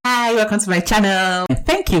Hi, welcome to my channel.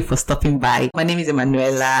 Thank you for stopping by. My name is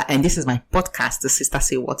Emanuela and this is my podcast, the Sister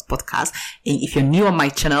Say What podcast. And if you're new on my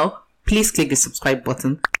channel, please click the subscribe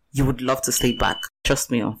button. You would love to stay back. Trust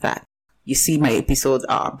me on that. You see my episodes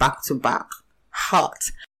are back to back. Hot.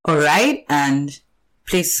 Alright, and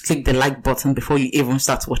please click the like button before you even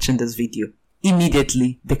start watching this video.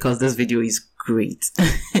 Immediately, because this video is great.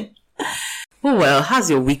 Oh well, how's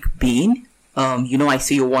your week been? I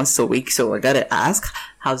see you once a week, so I gotta ask,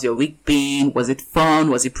 how's your week been? Was it fun?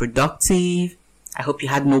 Was it productive? I hope you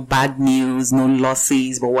had no bad news, no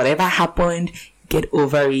losses, but whatever happened, get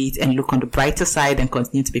over it and look on the brighter side and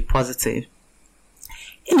continue to be positive.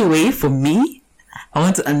 Anyway, for me, I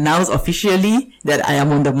want to announce officially that I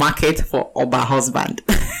am on the market for Oba husband.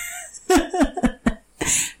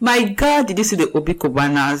 My God, did you see the Obi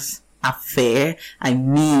Kubana's affair? I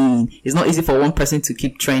mean, it's not easy for one person to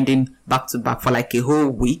keep trending back to back for like a whole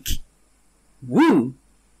week. Woo!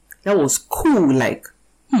 That was cool. Like,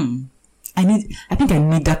 I think I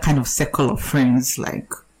need that kind of circle of friends,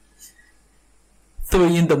 like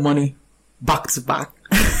throwing the money back to back.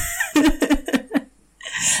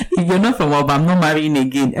 If you're not from Oba, I'm not marrying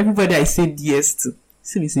again. Everybody I said yes to.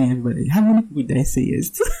 See me saying everybody. How many people did I say yes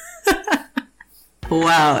to?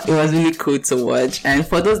 Wow, it was really cool to watch. And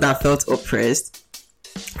for those that felt oppressed,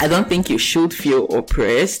 I don't think you should feel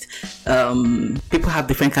oppressed. People have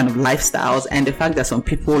different kind of lifestyles, and the fact that some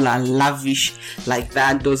people are lavish like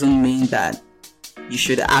that doesn't mean that you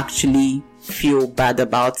should actually feel bad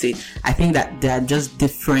about it. I think that there are just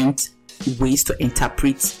different ways to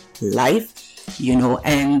interpret life,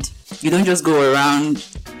 and you don't just go around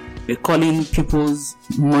calling people's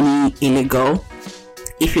money illegal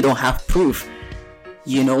if you don't have proof.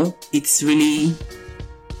 It's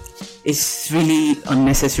really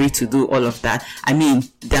unnecessary to do all of that. I mean,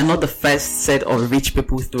 they're not the first set of rich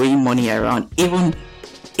people throwing money around. Even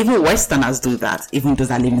Westerners do that. Even those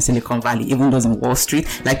that live in Silicon Valley, even those in Wall Street,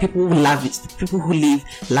 like people who live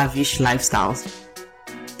lavish lifestyles.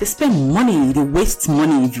 They spend money, they waste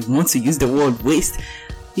money, if you want to use the word waste.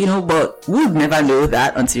 But we would never know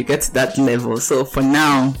that until you get to that level. So for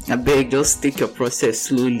now, I beg, just take your process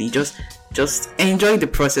slowly. Just enjoy the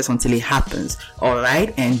process until it happens,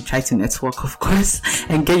 alright? And try to network, of course,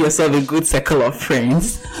 and get yourself a good circle of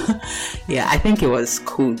friends. Yeah, I think it was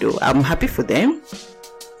cool though. I'm happy for them.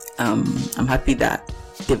 I'm happy that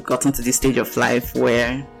they've gotten to this stage of life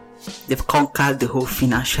where they've conquered the whole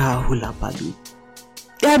financial hula baloo.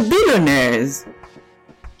 They are billionaires,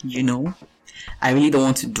 I really don't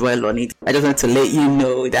want to dwell on it. I just want to let you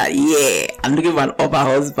know that, I'm looking for an Oba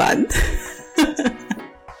husband.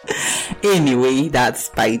 Anyway, that's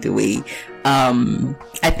by the way.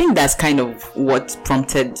 I think that's kind of what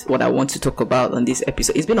prompted what I want to talk about on this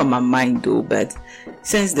episode. It's been on my mind though, but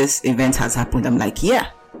since this event has happened, I'm like,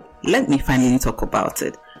 let me finally talk about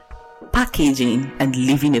it. Packaging and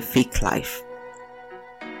living a fake life.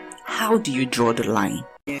 How do you draw the line?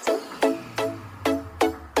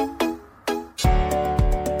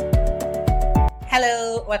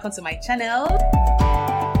 Hello, welcome to my channel.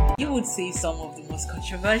 You would see some of the most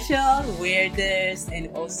controversial, weirdest,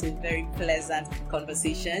 and also very pleasant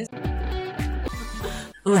conversations.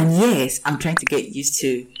 Oh, and yes, I'm trying to get used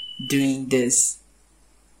to doing this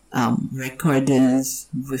recordings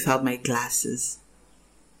without my glasses.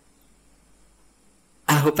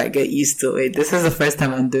 I hope I get used to it. This is the first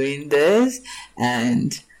time I'm doing this,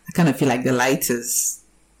 and I kind of feel like the light is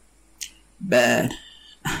bad.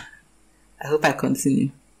 I hope I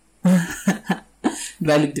continue.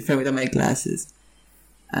 Do I look different without my glasses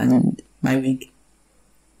and my wig?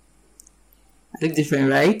 I look different,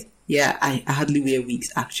 right? Yeah, I hardly wear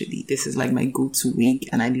wigs actually. This is like my go-to wig,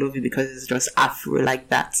 and I love it because it's just afro like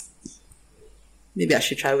that. Maybe I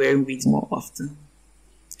should try wearing wigs more often.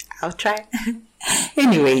 I'll try.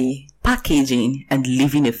 Anyway, packaging and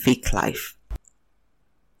living a fake life.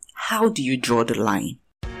 How do you draw the line?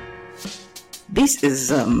 This is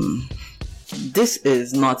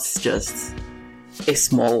not just a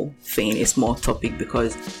small thing, a small topic,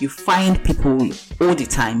 because you find people all the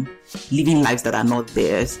time living lives that are not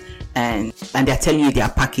theirs, and they're telling you they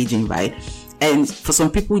are packaging, right? And for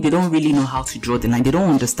some people, they don't really know how to draw the line. They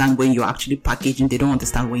don't understand when you're actually packaging. They don't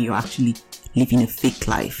understand when you're actually living a fake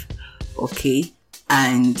life. Okay?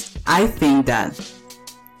 And I think that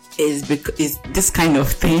is this kind of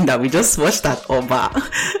thing that we just watched at Oba.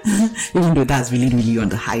 Even though that's really, really on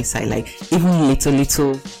the high side. Like, even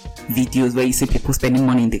little videos where you see people spending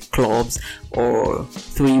money in the clubs or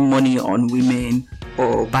throwing money on women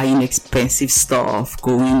or buying expensive stuff,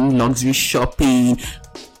 going luxury shopping,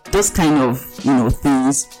 those kind of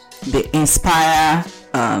things, they inspire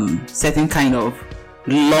certain kind of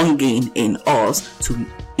longing in us to,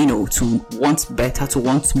 to want better, to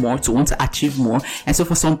want more, to want to achieve more. And so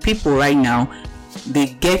for some people right now, they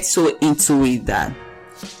get so into it that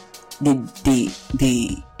they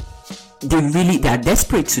are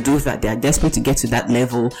desperate to do that. They are desperate to get to that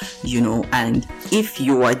level, and if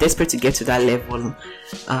you are desperate to get to that level,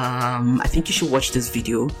 I think you should watch this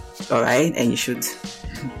video, all right? And you should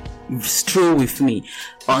stroll with me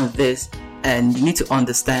on this, and you need to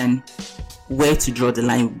understand where to draw the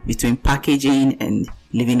line between packaging and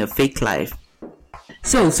living a fake life.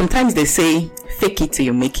 So sometimes they say, fake it till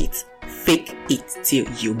you make it. Fake it till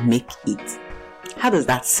you make it. How does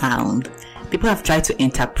that sound? People have tried to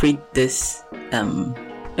interpret this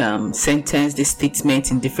sentence, this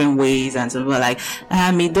statement in different ways, and some people are like,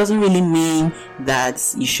 it doesn't really mean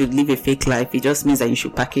that you should live a fake life. It just means that you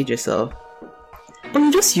should package yourself. But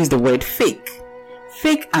you just use the word fake.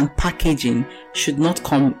 Fake and packaging should not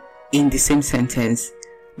come in the same sentence,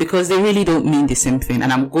 because they really don't mean the same thing,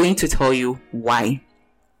 and I'm going to tell you why.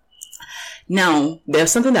 Now,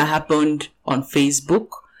 there's something that happened on Facebook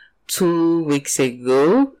 2 weeks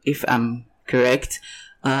ago, if I'm correct.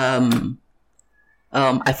 I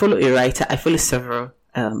follow a writer. I follow several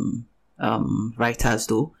writers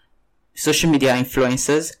though. Social media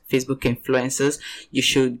influencers, Facebook influencers. You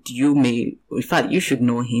should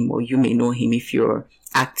know him, or you may know him if you're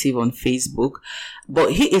active on Facebook.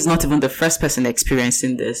 But he is not even the first person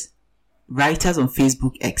experiencing this. Writers on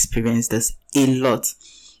Facebook experience this a lot.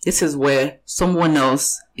 This is where someone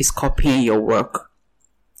else is copying your work.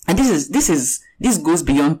 And this goes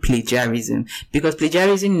beyond plagiarism, because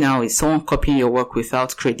plagiarism now is someone copying your work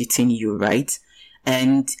without crediting you, right?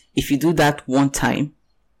 And if you do that one time,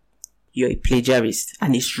 you're a plagiarist,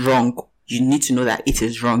 and it's wrong. You need to know that it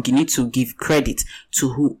is wrong. You need to give credit to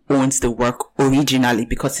who owns the work originally,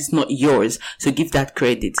 because it's not yours. So give that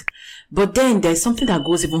credit. But then there's something that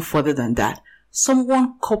goes even further than that.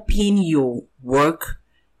 Someone copying your work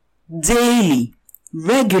daily,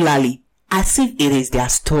 regularly, as if it is their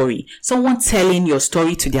story. Someone telling your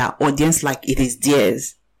story to their audience like it is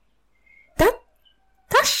theirs. That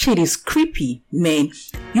shit is creepy, man.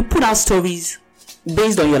 You put out stories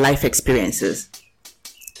based on your life experiences,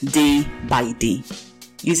 day by day,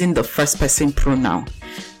 using the first person pronoun.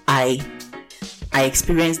 I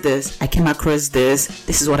experienced this, I came across this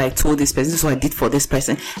is what I told this person, this is what I did for this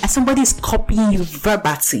person, and somebody is copying you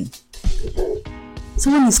verbatim.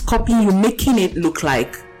 Someone is copying you, making it look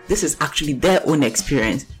like this is actually their own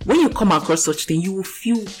experience. When you come across such thing, you will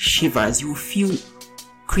feel shivers, you will feel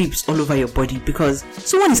creeps all over your body, because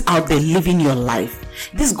someone is out there living your life.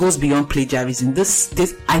 This goes beyond plagiarism. This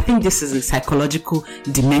I think this is a psychological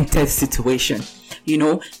demented situation,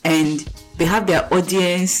 and they have their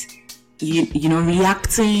audience,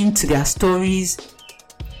 reacting to their stories,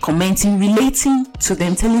 commenting, relating to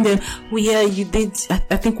them, telling them, oh yeah, you did,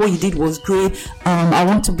 I think what you did was great, I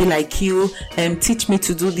want to be like you, teach me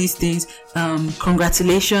to do these things,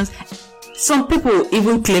 congratulations. Some people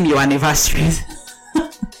even claim your anniversaries.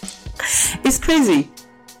 It's crazy.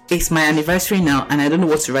 It's my anniversary now, and I don't know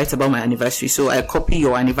what to write about my anniversary, so I copy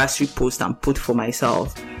your anniversary post and put for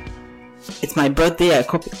myself. It's my birthday, I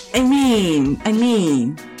copy. I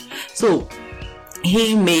mean, so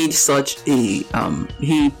he made such a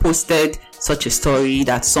he posted such a story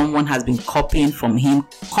that someone has been copying from him,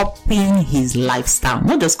 copying his lifestyle,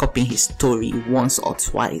 not just copying his story once or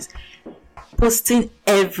twice, posting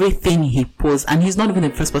everything he posts. And he's not even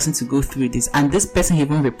the first person to go through this, and this person he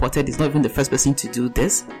even reported is not even the first person to do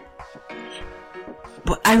this.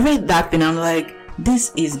 But I read that and I'm like,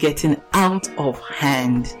 this is getting out of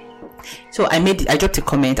hand. So I dropped a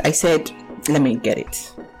comment. I said, let me get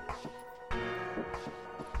it.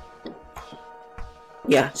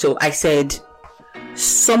 Yeah, so I said,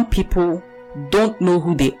 some people don't know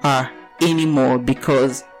who they are anymore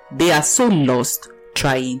because they are so lost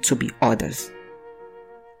trying to be others.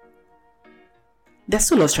 They're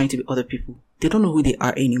so lost trying to be other people. They don't know who they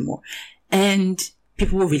are anymore. And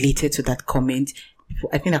people related to that comment.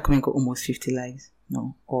 I think that comment got almost 50 likes.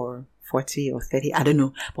 No, or 40 or 30. I don't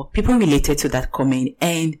know. But people related to that comment.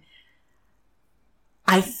 And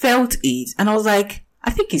I felt it. And I was like, I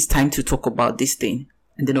think it's time to talk about this thing.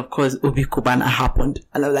 And then, of course, Obi Kubana happened.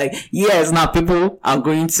 And I was like, yes, now people are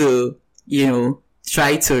going to,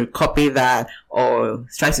 try to copy that, or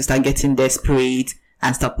try to start getting desperate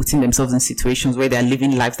and start putting themselves in situations where they're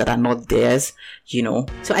living lives that are not theirs,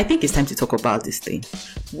 So I think it's time to talk about this thing.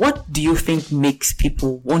 What do you think makes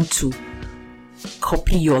people want to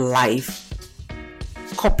copy your life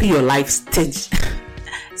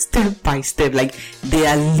step by step, like they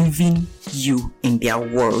are living you in their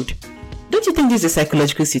world? Don't you think this is a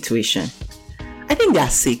psychological situation? I think they are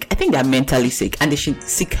sick. I think they are mentally sick and they should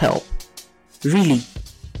seek help. Really.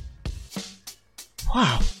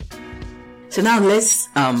 Wow. So now let's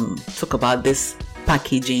talk about this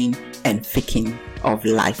packaging and faking of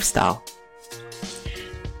lifestyle.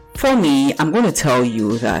 For me, I'm going to tell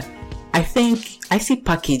you that I see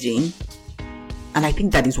packaging, and I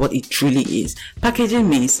think that is what it truly is. Packaging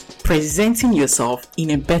means presenting yourself in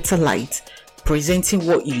a better light, presenting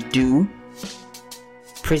what you do,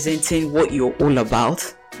 presenting what you're all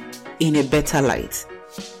about in a better light.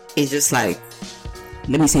 It's just like,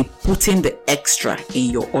 let me say, putting the extra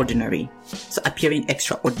in your ordinary. So appearing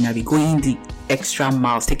extraordinary, going the extra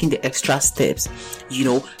miles, taking the extra steps,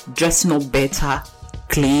 dressing up better,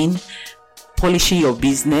 clean, polishing your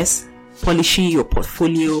business, polishing your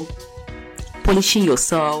portfolio, polishing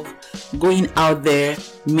yourself, going out there,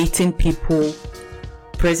 meeting people,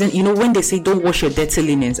 present. When they say don't wash your dirty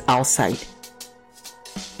linens outside,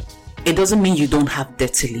 it doesn't mean you don't have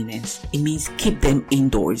dirty linens. It means keep them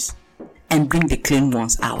indoors and bring the clean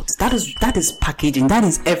ones out. That is packaging. That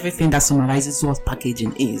is everything that summarizes what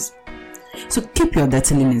packaging is. So keep your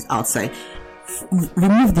dirty linens outside.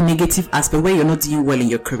 Remove the negative aspect where you're not doing well in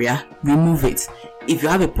your career. Remove it. If you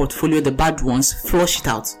have a portfolio, the bad ones, flush it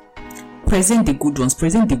out. Present the good ones.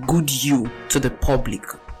 Present the good you to the public,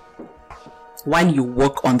 while you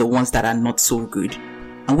work on the ones that are not so good.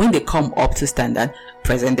 And when they come up to standard,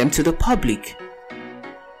 present them to the public.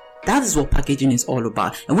 That is what packaging is all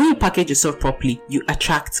about. And when you package yourself properly, you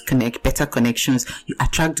attract better connections, you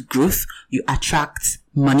attract growth, you attract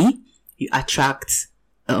money, you attract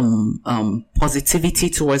positivity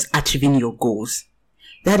towards achieving your goals.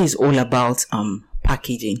 That is all about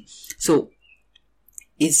packaging. So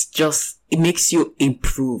it makes you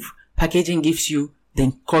improve. Packaging gives you the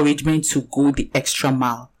encouragement to go the extra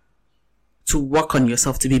mile, to work on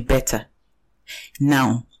yourself to be better.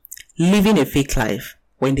 Now, living a fake life,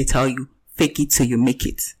 when they tell you fake it till you make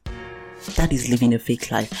it, that is living a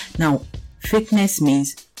fake life. Now, fakeness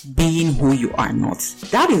means being who you are not.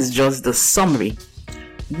 That is just the summary.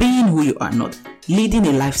 Being who you are not, leading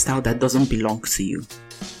a lifestyle that doesn't belong to you,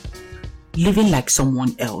 living like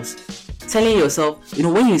someone else, telling yourself,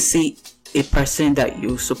 when you see a person that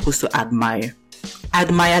you're supposed to admire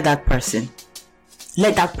that person.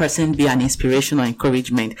 Let that person be an inspiration or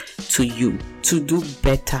encouragement to you to do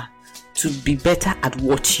better, to be better at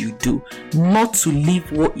what you do, not to leave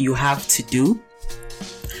what you have to do,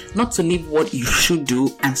 not to leave what you should do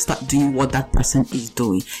and start doing what that person is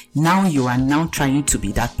doing. Now you are now trying to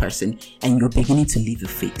be that person and you're beginning to live a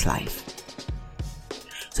fake life.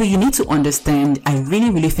 So you need to understand, I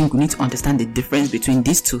really think we need to understand the difference between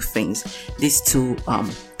these two things, these two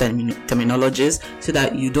terminologies, so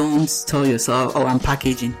that you don't tell yourself, I'm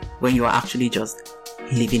packaging, when you are actually just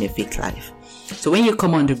living a fake life. So when you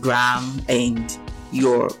come on the gram and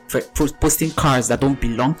you're posting cars that don't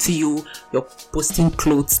belong to you, you're posting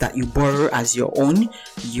clothes that you borrow as your own,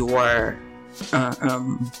 you're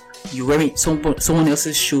wearing someone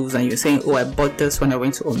else's shoes and you're saying, I bought this when I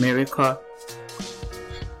went to America,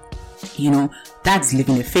 that's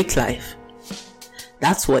living a fake life.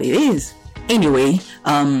 That's what it is. Anyway,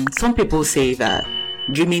 some people say that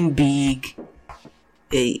dreaming big,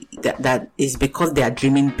 that is because they are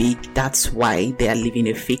dreaming big, that's why they are living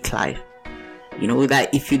a fake life.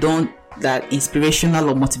 That if you don't, that inspirational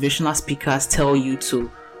or motivational speakers tell you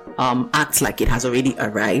to act like it has already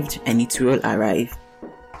arrived, and it will arrive.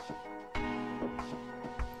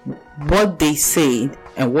 What they say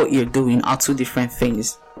and what you're doing are two different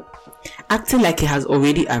things. Acting like it has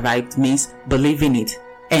already arrived means believing it,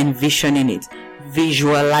 envisioning it,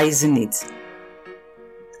 visualizing it,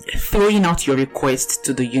 throwing out your request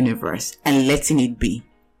to the universe and letting it be.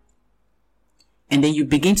 And then you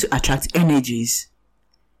begin to attract energies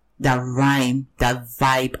that rhyme, that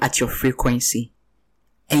vibe at your frequency.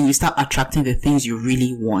 And you start attracting the things you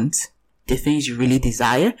really want, the things you really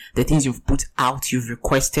desire, the things you've put out, you've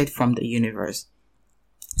requested from the universe.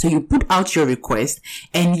 So you put out your request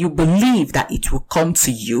and you believe that it will come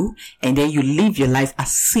to you, and then you live your life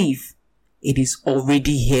as if it is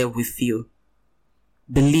already here with you.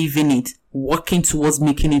 Believing it, working towards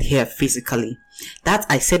making it here physically. That,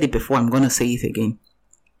 I said it before, I'm going to say it again.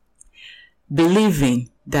 Believing,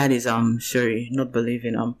 that is, not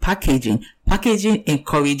believing, packaging. Packaging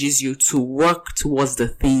encourages you to work towards the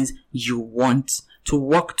things you want, to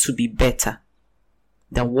work to be better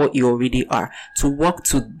than what you already are, to work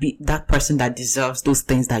to be that person that deserves those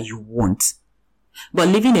things that you want. But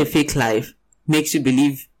living a fake life makes you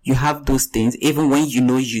believe you have those things even when you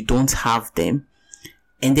know you don't have them,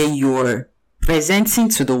 and then you're presenting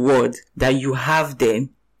to the world that you have them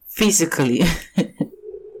physically.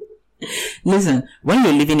 Listen, when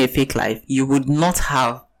you're living a fake life, you would not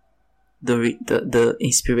have the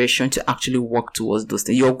inspiration to actually work towards those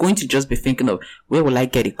things. You're going to just be thinking of, where will I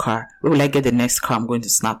get a car? Where will I get the next car I'm going to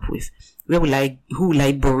snap with? Who will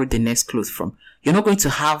I borrow the next clothes from? You're not going to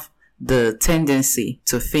have the tendency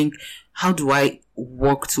to think, how do I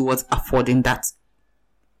work towards affording that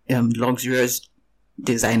luxurious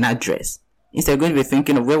designer dress? Instead, you're going to be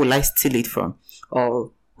thinking of, where will I steal it from?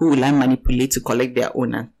 Or who will I manipulate to collect their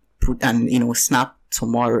own and put and snap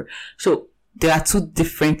tomorrow? So there are two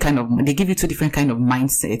different they give you two different kind of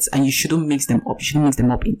mindsets, and you shouldn't mix them up. You shouldn't mix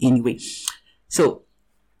them up in any way. So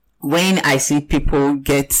when I see people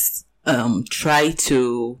try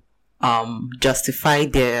to justify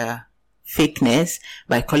their fakeness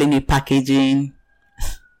by calling it packaging,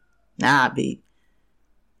 nah, babe,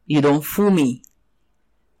 you don't fool me.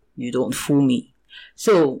 You don't fool me.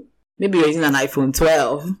 So maybe you're using an iPhone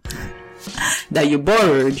 12 that you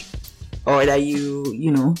borrowed or that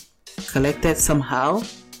you collected somehow.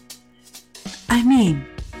 I mean,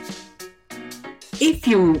 if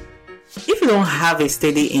you don't have a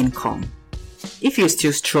steady income, if you're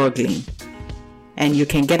still struggling and you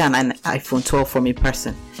can get an iPhone 12 from a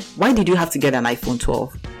person, why did you have to get an iPhone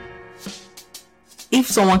 12? If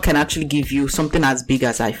someone can actually give you something as big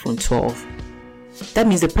as iPhone 12, that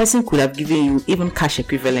means the person could have given you even cash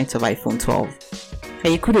equivalent of iPhone 12,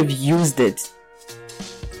 and you could have used it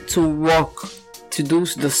to work, to do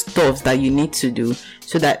the stuff that you need to do,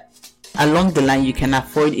 so that along the line you can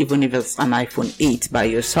afford, even if it's an iPhone 8 by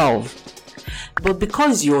yourself. But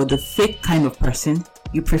because you're the fake kind of person,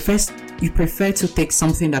 you prefer to take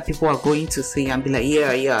something that people are going to say and be like,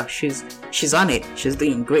 yeah, she's on it, she's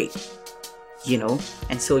doing great,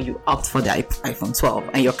 and so you opt for the iPhone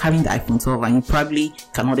 12, and you're carrying the iPhone 12, and you probably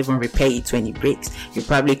cannot even repair it when it breaks. You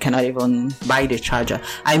probably cannot even buy the charger.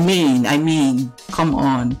 I mean, come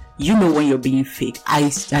on. When you're being fake.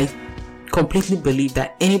 I completely believe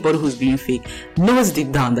that anybody who's being fake knows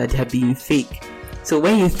deep down that they're being fake. So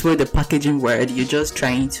when you throw the packaging word, you're just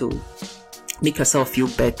trying to make yourself feel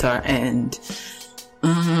better, and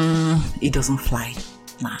it doesn't fly.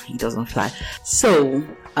 Nah, it doesn't fly. So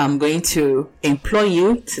I'm going to implore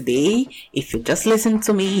you today, if you just listened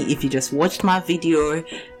to me, if you just watched my video,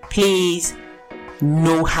 please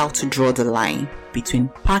know how to draw the line between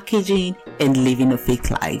packaging and living a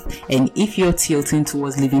fake life. And if you're tilting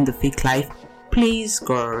towards living the fake life, please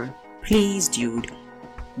girl, please dude,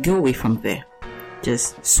 go away from there.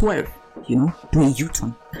 Just swerve, do a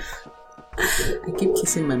U-turn. I keep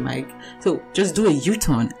kissing my mic. So just do a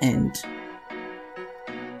U-turn and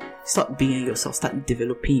start being yourself, start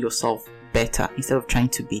developing yourself better instead of trying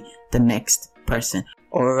to be the next person.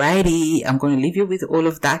 Alrighty, I'm going to leave you with all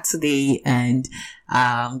of that today, and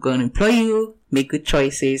I'm going to implore you, make good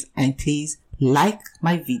choices, and please like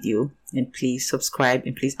my video, and please subscribe,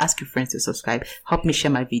 and please ask your friends to subscribe. Help me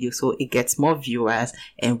share my video so it gets more viewers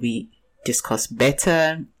and we discuss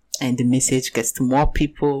better and the message gets to more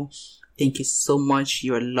people. Thank you so much.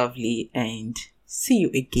 You're lovely, and see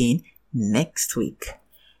you again next week.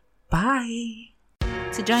 Bye.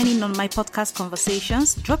 To join in on my podcast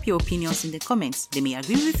conversations, drop your opinions in the comments. They may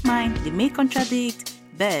agree with mine, they may contradict,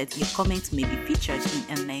 but your comments may be featured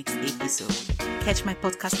in a next episode. Catch my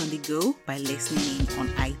podcast on the go by listening in on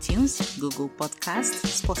iTunes, Google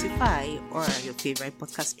Podcasts, Spotify, or your favorite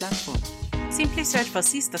podcast platform. Simply search for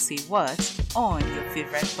Sister Say What on your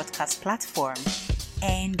favorite podcast platform.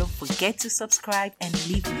 And don't forget to subscribe and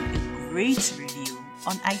leave me a great review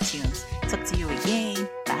on iTunes. Talk to you again.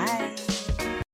 Bye.